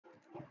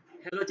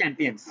Hello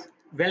champions,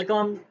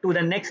 welcome to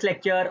the next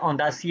lecture on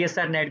the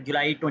CSIR Net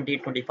July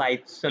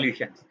 2025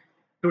 solutions.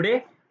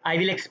 Today I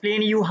will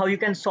explain you how you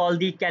can solve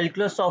the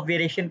calculus of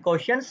variation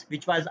questions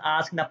which was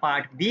asked in the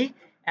part B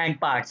and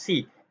part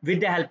C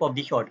with the help of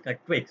the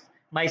shortcut tricks.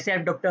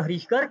 Myself Dr.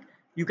 Harish Garg.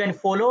 You can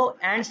follow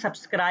and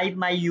subscribe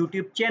my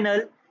YouTube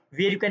channel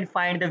where you can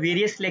find the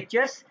various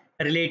lectures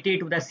related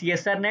to the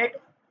CSIR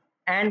Net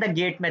and the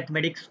gate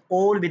mathematics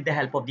all with the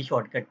help of the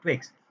shortcut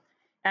tricks.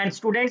 And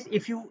students,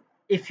 if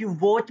you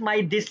watch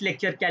my this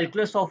lecture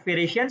calculus of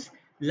variations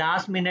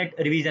last minute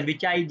revision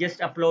which I just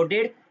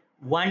uploaded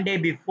one day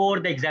before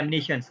the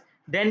examinations,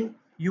 then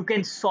you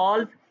can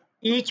solve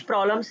each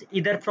problems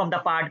either from the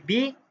part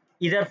B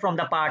either from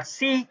the part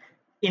C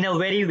in a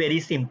very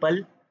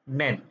simple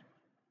manner.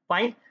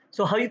 Fine.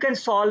 So how you can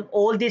solve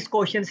all these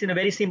questions in a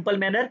very simple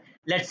manner,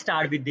 let's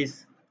start with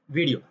this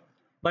video.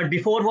 But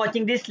before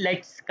watching this,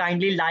 let's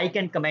kindly like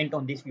and comment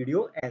on this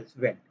video as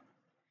well.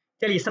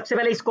 चलिए सबसे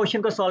पहले इस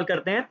question को solve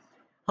करते हैं.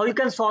 How you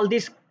can solve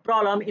this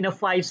problem in a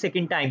 5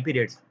 second time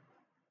periods.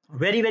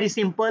 Very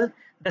simple.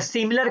 The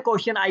similar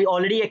question I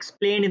already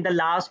explained in the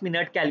last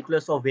minute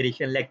calculus of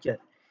variation lecture.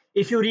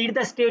 If you read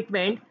the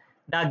statement,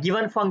 the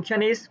given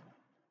function is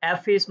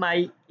f is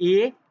my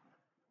a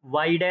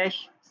y dash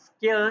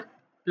square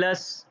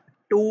plus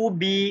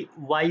 2b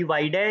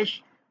y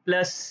dash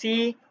plus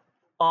c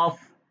of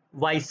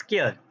y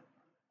square.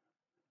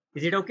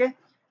 Is it okay?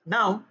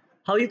 Now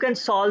how you can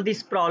solve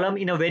this problem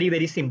in a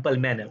very simple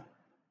manner.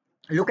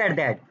 Look at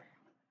that.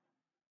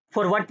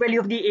 For what value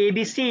of the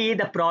ABC,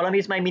 the problem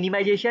is my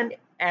minimization.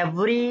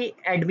 Every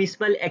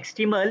admissible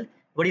extremal,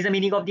 what is the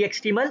meaning of the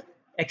extremal?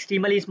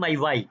 Extremal is my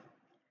y.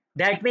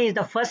 That means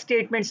the first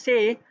statement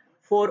say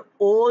for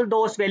all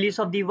those values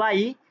of the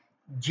y,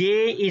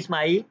 j is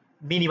my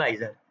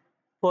minimizer.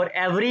 For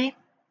every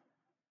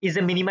is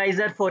a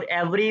minimizer for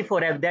every.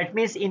 That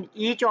means in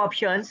each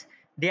options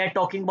they are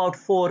talking about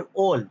for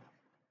all.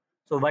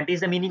 So what is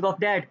the meaning of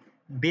that?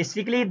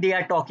 Basically they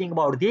are talking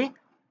about the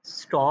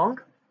strong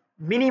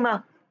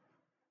minima.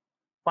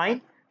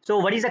 Fine. So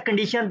what is the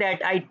condition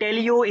that I tell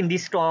you in the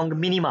strong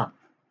minima?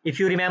 If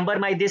you remember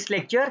my this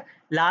lecture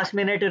last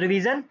minute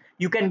revision,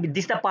 you can,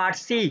 this the part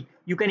C,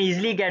 you can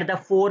easily get the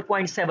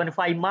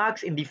 4.75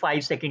 marks in the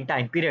 5 second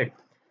time period.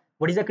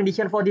 What is the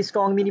condition for the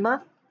strong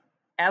minima?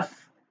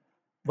 F,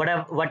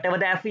 whatever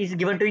the f is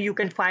given to you, you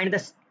can find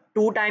the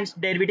 2 times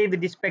derivative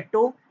with respect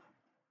to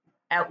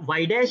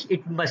y dash,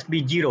 it must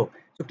be 0.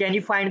 So can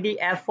you find the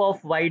f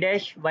of y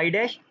dash?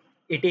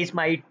 It is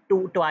my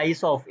 2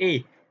 twice of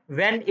a.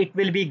 When it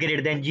will be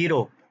greater than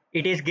 0?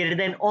 It is greater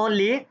than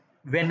only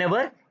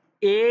whenever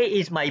a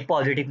is my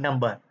positive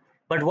number.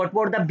 But what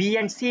about the b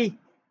and c?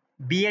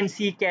 B and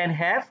c can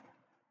have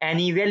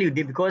any value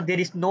because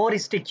there is no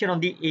restriction on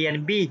the a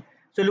and b.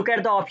 So look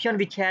at the option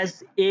which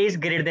has a is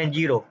greater than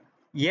 0.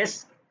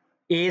 Yes,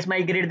 a is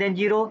my greater than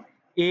 0,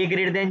 a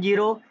greater than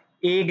 0,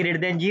 a greater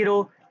than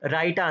 0.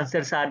 Right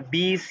answers are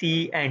B,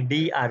 C and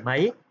D are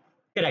my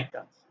correct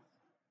answers.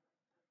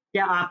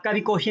 क्या आपका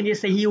भी question ये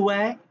सही हुआ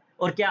है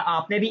और क्या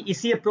आपने भी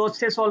इसी अप्रोच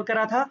से सॉल्व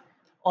करा था?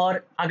 और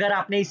अगर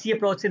आपने इसी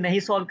अप्रोच से नहीं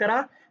सॉल्व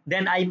करा,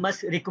 then I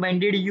must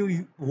recommended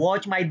you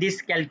watch my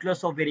this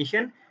calculus of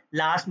variation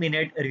last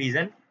minute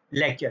revision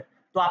lecture.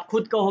 तो आप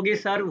खुद कहोगे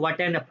sir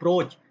what an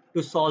approach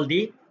to solve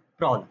the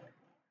problem.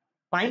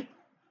 Fine.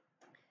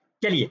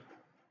 चलिए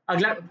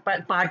अगला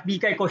पार्ट बी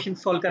का क्वेश्चन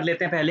सॉल्व कर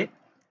लेते हैं पहले.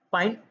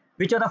 Fine.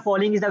 Which of the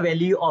following is the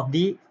value of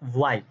the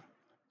y?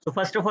 So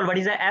first of all, what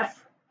is the f?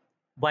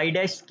 Y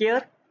dash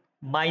square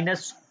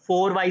minus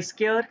 4y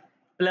square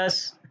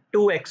plus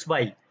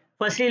 2xy.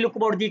 Firstly, look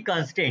about the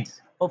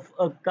constants of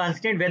a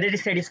constant, whether it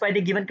satisfy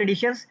the given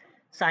conditions.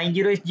 Sine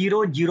 0 is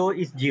 0, 0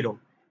 is 0.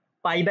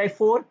 Pi by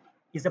 4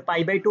 is a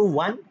pi by 2,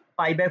 1.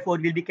 Pi by 4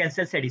 will be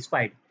cancelled,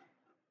 satisfied.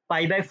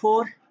 Pi by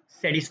 4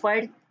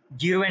 satisfied,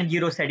 0 and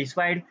 0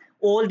 satisfied.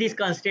 All these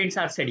constants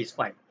are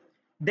satisfied.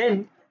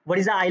 Then what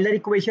is the Euler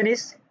equation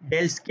is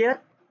del square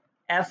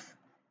f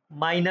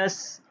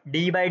minus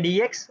d by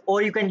dx,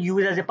 or you can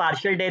use as a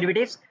partial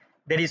derivatives.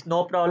 There is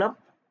no problem,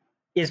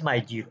 is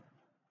my 0.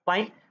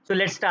 Fine. So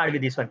let's start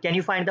with this one. Can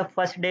you find the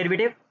first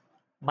derivative?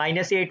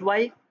 Minus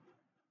 8y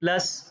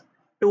plus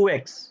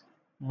 2x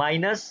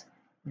minus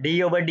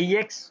d over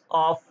dx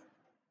of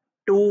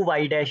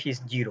 2y dash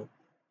is 0.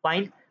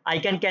 Fine. I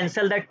can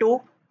cancel that 2.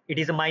 It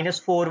is a minus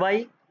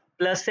 4y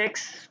plus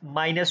x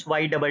minus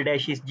y double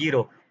dash is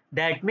 0.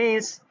 That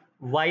means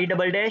y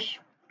double dash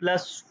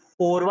plus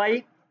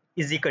 4y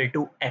is equal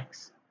to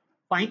x.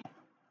 Fine.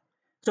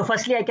 So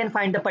firstly I can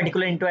find the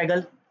particular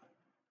integral.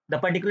 The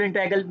particular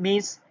integral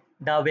means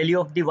the value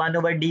of the 1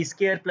 over d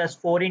square plus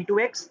 4 into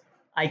x.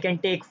 I can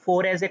take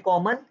 4 as a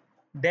common.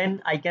 Then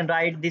I can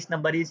write this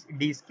number is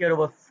d square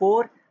over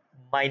 4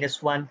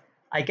 minus 1.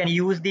 I can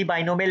use the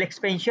binomial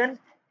expansion.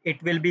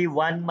 It will be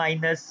 1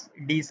 minus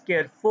d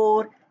square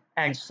 4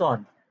 and so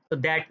on. So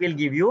that will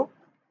give you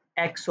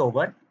x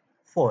over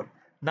 4.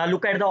 Now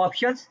look at the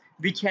options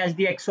which has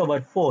the x over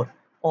 4.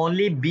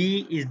 Only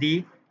B is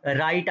the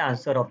right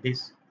answer of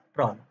this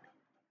problem.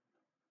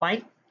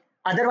 Fine.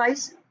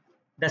 Otherwise,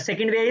 the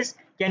second way is,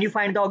 Can you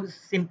find the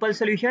simple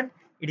solution?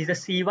 It is a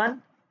C1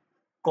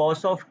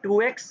 cos of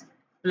 2x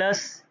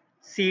plus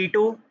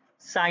C2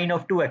 sin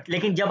of 2x.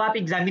 लेकिन जब आप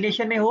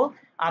examination में हो,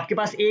 आपके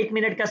पास 1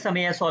 minute का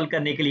समय है solve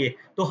करने के लिए,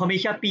 तो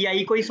हमेशा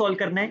PI को ही सॉल्व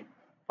करना है.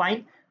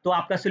 फाइन. तो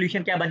आपका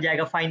सोल्यूशन क्या बन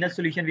जाएगा? Final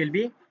solution will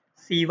be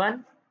C1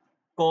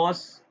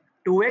 cos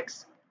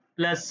 2x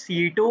plus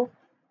C2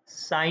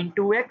 sin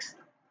 2x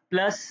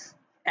plus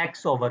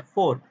x over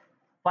 4.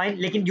 Fine.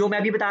 लेकिन जो मैं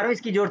अभी बता रहा हूँ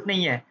इसकी जरूरत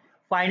नहीं है.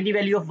 Find the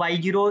value of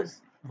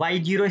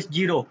y0 is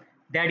 0,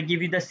 that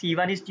give you the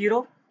C1 is 0.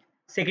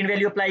 Second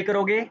value apply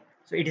करोगे,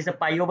 so it is a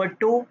pi over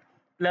 2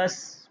 plus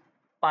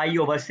pi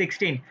over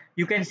 16.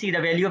 You can see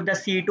the value of the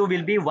C2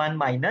 will be 1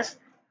 minus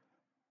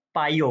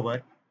pi over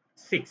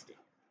 16.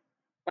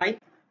 Fine.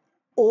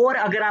 और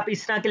अगर आप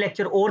इस तरह के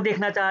lecture और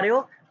देखना चाह रहे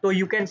हो तो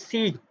you can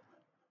see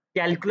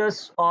calculus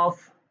of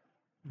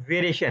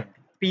variation,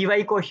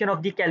 PY question of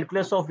the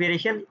calculus of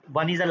variation.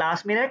 One is a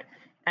last minute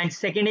and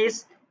second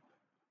is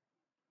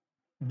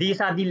these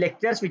are the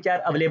lectures which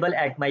are available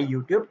at my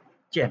YouTube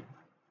channel.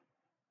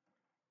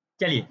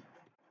 चलिए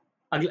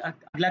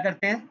अगला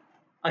करते हैं.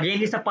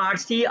 Again is a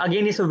part C.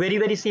 Again is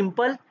very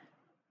simple.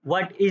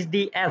 What is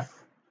the f?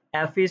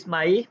 F is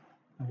my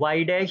y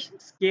dash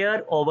square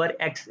over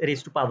x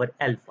raised to power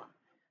alpha.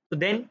 So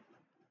then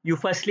you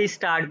firstly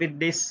start with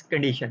this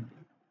condition,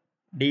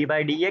 d by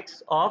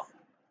dx of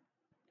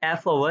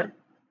f over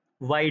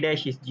y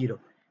dash is 0.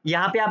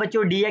 यहाँ पे आप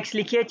बच्चों dx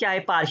लिखिए चाहे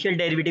partial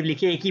derivative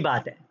लिखिए, एक ही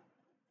बात है.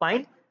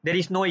 Fine. There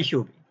is no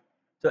issue.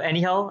 So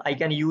any how I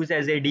can use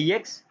as a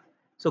dx.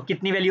 सो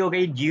कितनी वैल्यू हो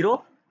गई? 0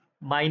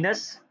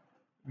 minus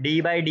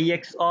d by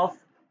dx of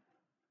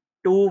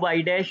 2y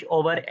dash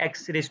over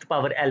x raised to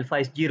power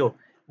alpha is 0.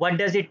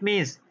 What does it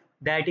means?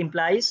 That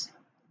implies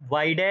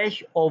y dash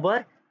over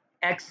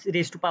x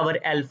raised to power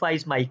alpha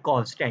is my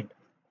constant,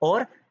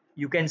 or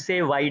you can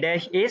say y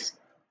dash is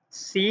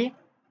c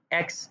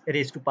x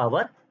raised to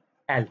power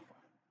alpha.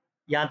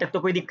 यहां तक तो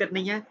कोई दिक्कत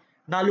नहीं है.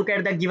 Now look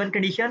at the given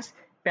conditions.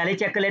 पहले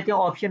check कर लेते हैं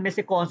ऑप्शन में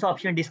से कौन सा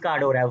ऑप्शन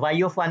डिस्कार्ड हो रहा है.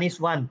 y of 1 is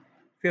 1,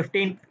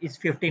 15 is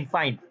 15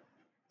 fine,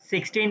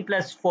 16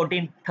 plus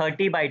 14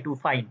 30 by 2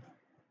 fine,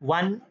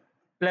 1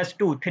 plus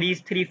 2 3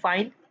 is 3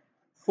 fine,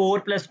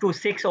 4 plus 2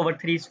 6 over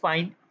 3 is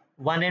fine,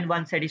 1 and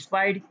 1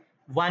 satisfied,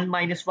 1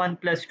 minus 1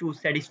 plus 2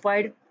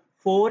 satisfied,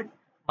 4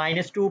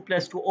 minus 2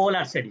 plus 2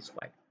 all are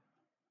satisfied.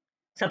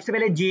 सबसे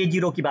पहले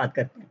J0 की बात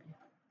करते हैं,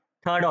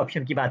 थर्ड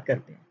ऑप्शन की बात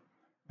करते हैं.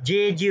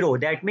 J0,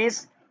 that means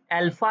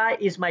alpha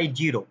is my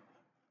 0.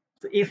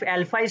 So if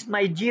alpha is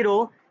my 0,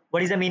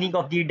 what is the meaning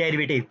of the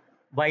derivative?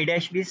 Y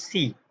dash is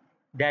c.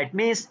 That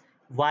means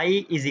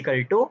y is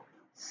equal to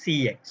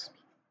cx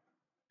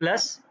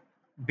plus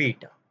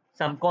beta,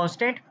 some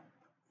constant.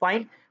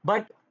 Fine.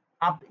 But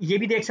आप ये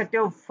भी देख सकते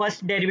हो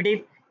first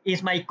derivative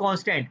is my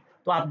constant.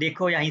 तो आप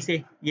देखो यहीं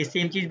से ये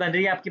सेम चीज बन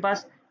रही है आपके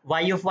पास.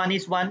 y of 1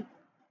 is 1,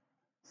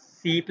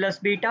 c plus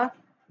beta,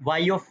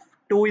 y of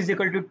 2 is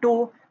equal to 2.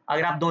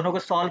 अगर आप दोनों को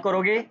सॉल्व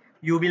करोगे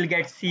you will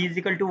get c is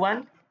equal to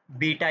 1,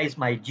 beta is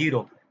my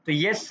 0. तो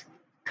yes,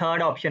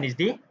 third option is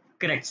the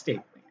correct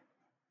statement.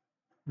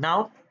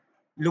 Now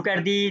look at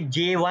the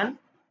J1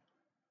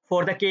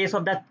 for the case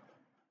of the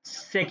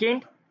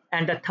second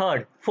and the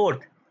third.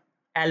 Fourth,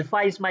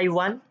 alpha is my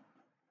 1.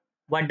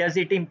 What does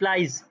it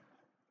implies?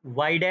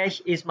 Y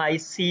dash is my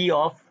c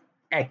of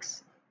x.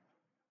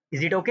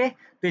 Is it okay?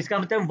 तो इसका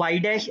मतलब y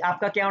dash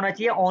आपका क्या होना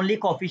चाहिए? Only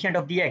coefficient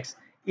of the x.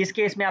 इस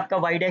case में आपका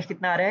y dash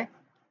कितना आ रहा है?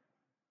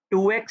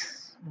 2x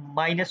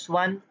minus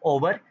 1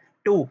 over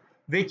 2,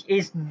 which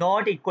is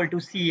not equal to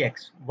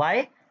cx.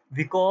 Why?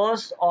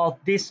 Because of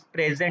this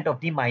present of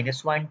the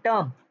minus 1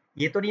 term.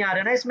 ये तो नहीं आ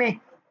रहा ना इसमें,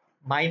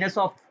 माइनस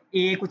ऑफ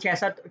a कुछ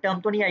ऐसा टर्म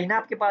तो नहीं आई ना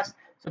आपके पास.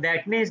 So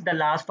that means the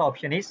last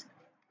option is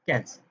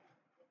cancel.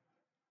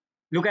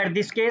 Look at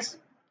this case.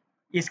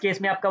 इस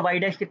केस में आपका y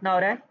dash कितना हो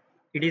रहा है?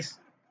 It is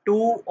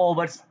 2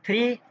 over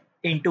 3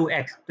 into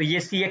x. तो ये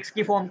cx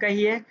की फॉर्म का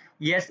ही है.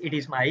 Yes,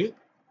 it is my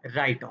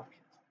right option.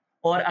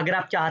 और अगर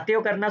आप चाहते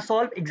हो करना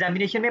सॉल्व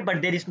एग्जामिनेशन में, but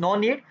there is no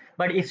need,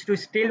 but if two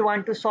still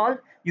want to solve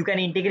you can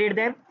integrate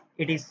them.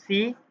 It is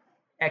c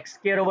x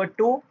square over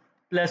 2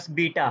 plus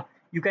beta.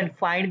 You can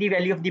find the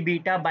value of the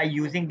beta by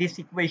using these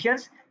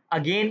equations.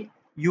 Again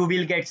you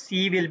will get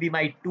c will be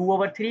my 2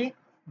 over 3,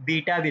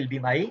 beta will be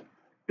my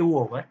 2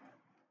 over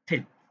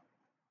 3.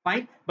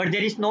 Fine. But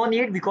there is no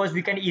need because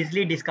we can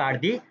easily discard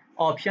the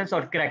options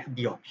or correct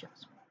the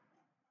options.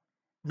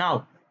 Now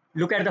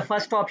look at the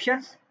first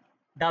options.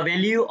 The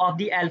value of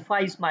the alpha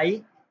is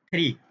my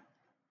 3.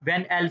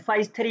 When alpha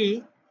is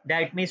 3,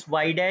 that means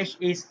y dash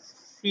is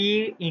c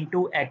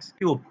into x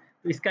cube.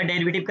 तो इसका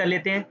derivative कर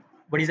लेते हैं.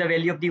 What is the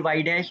value of the y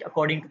dash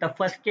according to the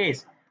first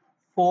case?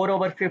 4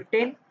 over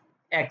 15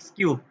 x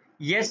cube.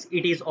 Yes,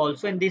 it is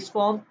also in this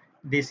form.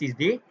 This is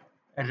the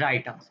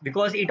right answer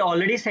because it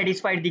already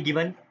satisfied the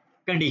given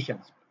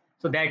conditions.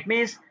 So that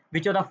means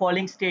which of the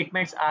following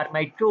statements are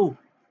my true?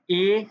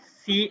 A,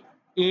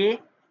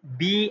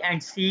 B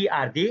and C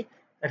are the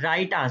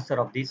right answer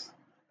of this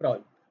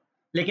problem.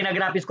 लेकिन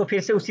अगर आप इसको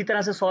फिर से उसी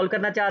तरह से solve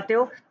करना चाहते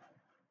हो,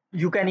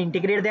 you can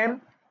integrate them.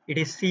 It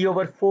is c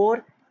over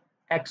 4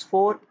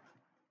 x4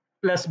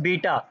 plus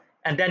beta,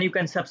 and then you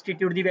can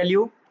substitute the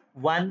value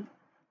 1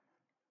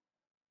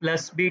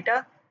 plus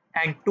beta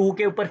and 2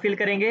 के ऊपर fill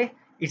करेंगे.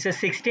 It's a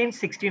 16.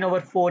 16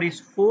 over 4 is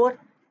 4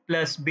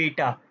 plus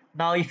beta.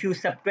 Now if you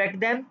subtract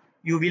them,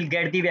 you will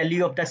get the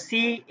value of the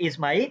C is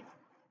what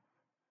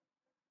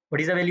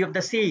is the value of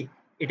the C?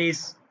 It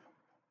is,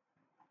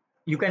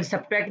 you can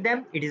subtract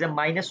them, it is a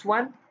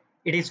 -1.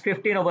 It is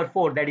 15 over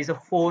 4, that is a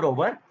 4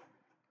 over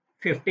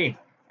 15,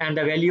 and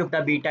the value of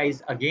the beta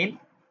is again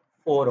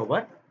 4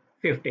 over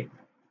 15.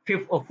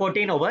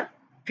 14 over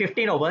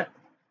 15 over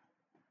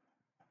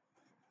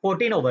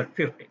 14 over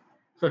 15.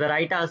 So the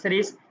right answer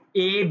is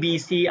A, B,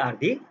 C are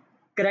the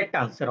correct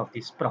answer of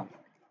this problem.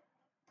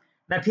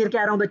 मैं फिर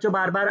कह रहा हूं बच्चों,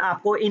 बार बार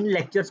आपको इन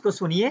lectures को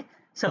सुनिए.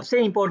 सबसे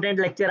इंपॉर्टेंट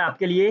लेक्चर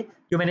आपके लिए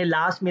जो मैंने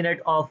लास्ट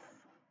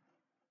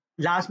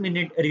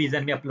मिनट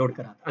रिवीजन में अपलोड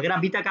करा. अगर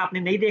अभी तक आपने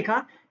नहीं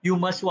देखा, you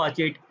must watch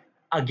it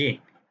again.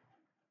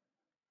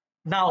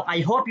 Now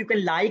I hope you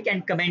can like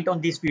and comment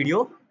on this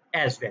video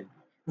as well.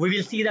 We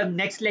will see the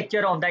next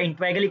lecture on the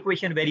integral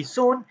equation very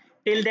soon.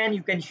 Till then,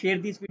 you can share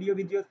this video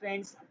with your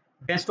friends.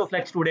 Best of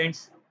luck, students.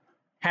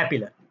 Happy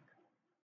learning.